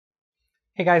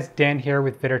Hey guys, Dan here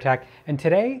with VitterTech, and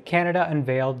today Canada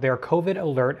unveiled their COVID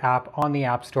Alert app on the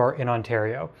App Store in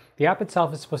Ontario. The app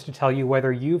itself is supposed to tell you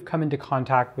whether you've come into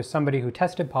contact with somebody who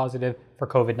tested positive for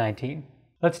COVID-19.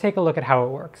 Let's take a look at how it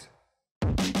works.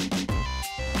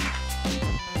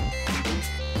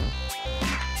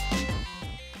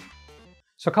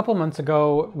 So a couple months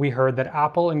ago, we heard that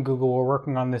Apple and Google were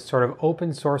working on this sort of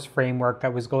open source framework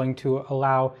that was going to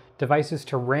allow devices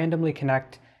to randomly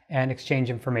connect and exchange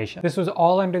information. This was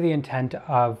all under the intent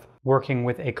of working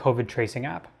with a COVID tracing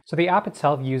app. So the app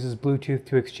itself uses Bluetooth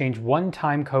to exchange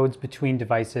one-time codes between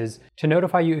devices to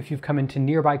notify you if you've come into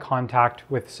nearby contact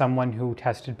with someone who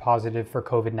tested positive for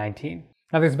COVID-19.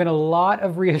 Now, there's been a lot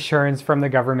of reassurance from the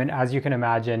government, as you can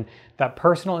imagine, that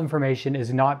personal information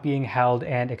is not being held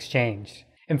and exchanged.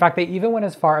 In fact, they even went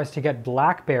as far as to get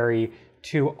Blackberry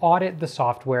to audit the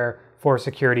software for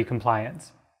security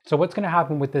compliance. So what's going to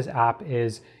happen with this app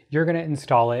is you're going to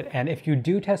install it, and if you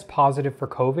do test positive for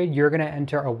COVID, you're going to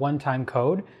enter a one-time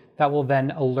code that will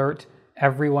then alert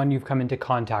everyone you've come into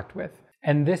contact with.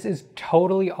 And this is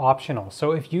totally optional.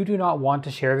 So if you do not want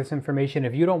to share this information,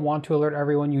 if you don't want to alert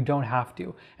everyone, you don't have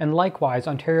to. And likewise,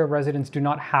 Ontario residents do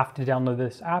not have to download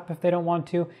this app if they don't want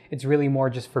to. It's really more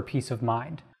just for peace of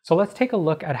mind. So let's take a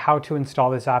look at how to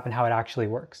install this app and how it actually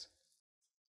works.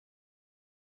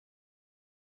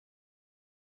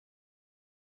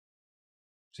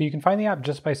 So you can find the app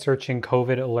just by searching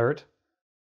COVID Alert,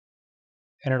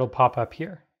 and it'll pop up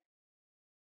here.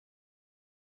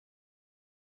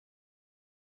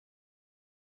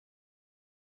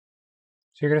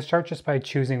 So you're going to start just by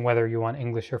choosing whether you want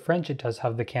English or French. It does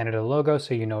have the Canada logo,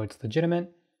 so you know it's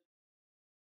legitimate.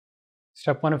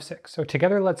 Step 1 of 6. So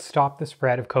together, let's stop the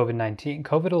spread of COVID-19.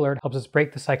 COVID Alert helps us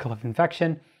break the cycle of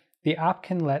infection. The app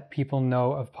can let people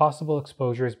know of possible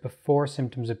exposures before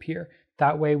symptoms appear.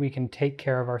 That way we can take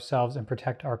care of ourselves and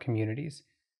protect our communities.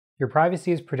 Your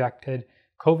privacy is protected.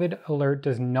 COVID Alert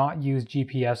does not use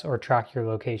GPS or track your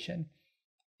location.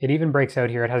 It even breaks out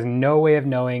here. It has no way of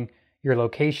knowing your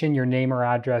location, your name or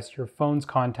address, your phone's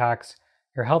contacts,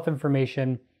 your health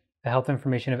information, the health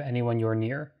information of anyone you're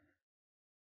near.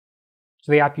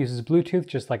 So the app uses Bluetooth,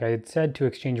 just like I had said, to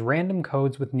exchange random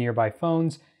codes with nearby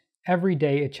phones. Every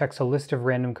day it checks a list of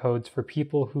random codes for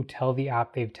people who tell the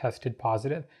app they've tested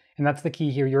positive. And that's the key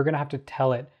here. You're going to have to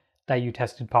tell it that you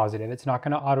tested positive. It's not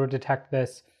going to auto-detect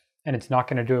this, and it's not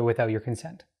going to do it without your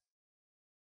consent.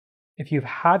 If you've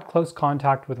had close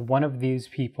contact with one of these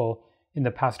people in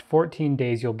the past 14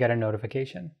 days, you'll get a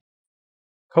notification.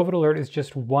 COVID Alert is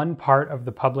just one part of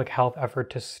the public health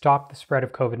effort to stop the spread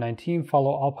of COVID-19.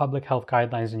 Follow all public health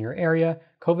guidelines in your area.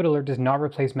 COVID Alert does not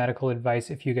replace medical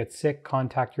advice. If you get sick,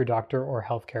 contact your doctor or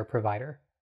healthcare provider.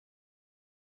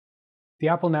 The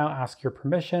app will now ask your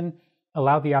permission.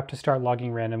 Allow the app to start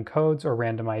logging random codes or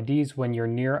random IDs when you're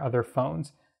near other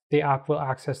phones. The app will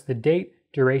access the date,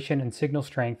 duration, and signal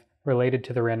strength related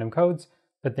to the random codes,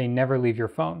 but they never leave your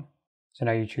phone. So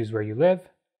now you choose where you live.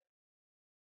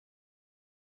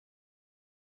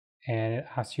 And it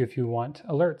asks you if you want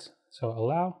alerts. So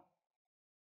allow.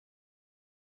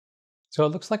 So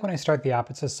it looks like when I start the app,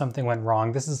 it says something went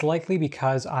wrong. This is likely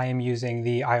because I am using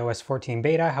the iOS 14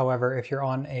 beta. However, if you're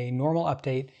on a normal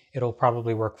update, it'll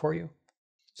probably work for you.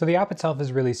 So the app itself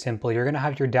is really simple. You're going to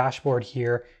have your dashboard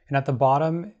here, and at the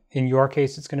bottom, in your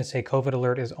case, it's going to say COVID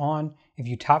Alert is on. If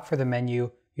you tap for the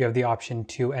menu, you have the option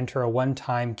to enter a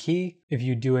one-time key if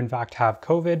you do in fact have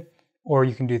COVID, or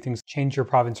you can do things, change your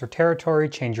province or territory,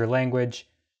 change your language,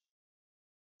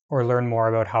 or learn more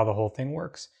about how the whole thing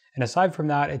works. And aside from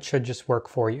that, it should just work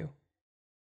for you.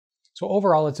 So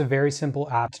overall, it's a very simple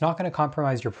app. It's not going to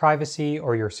compromise your privacy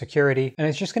or your security, and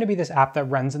it's just going to be this app that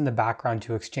runs in the background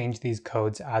to exchange these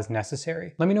codes as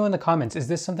necessary. Let me know in the comments, is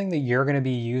this something that you're going to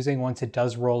be using once it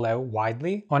does roll out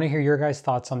widely? I want to hear your guys'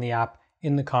 thoughts on the app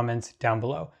in the comments down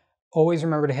below. Always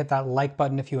remember to hit that like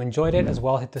button if you enjoyed it, as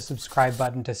well hit the subscribe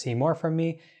button to see more from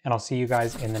me, and I'll see you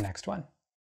guys in the next one.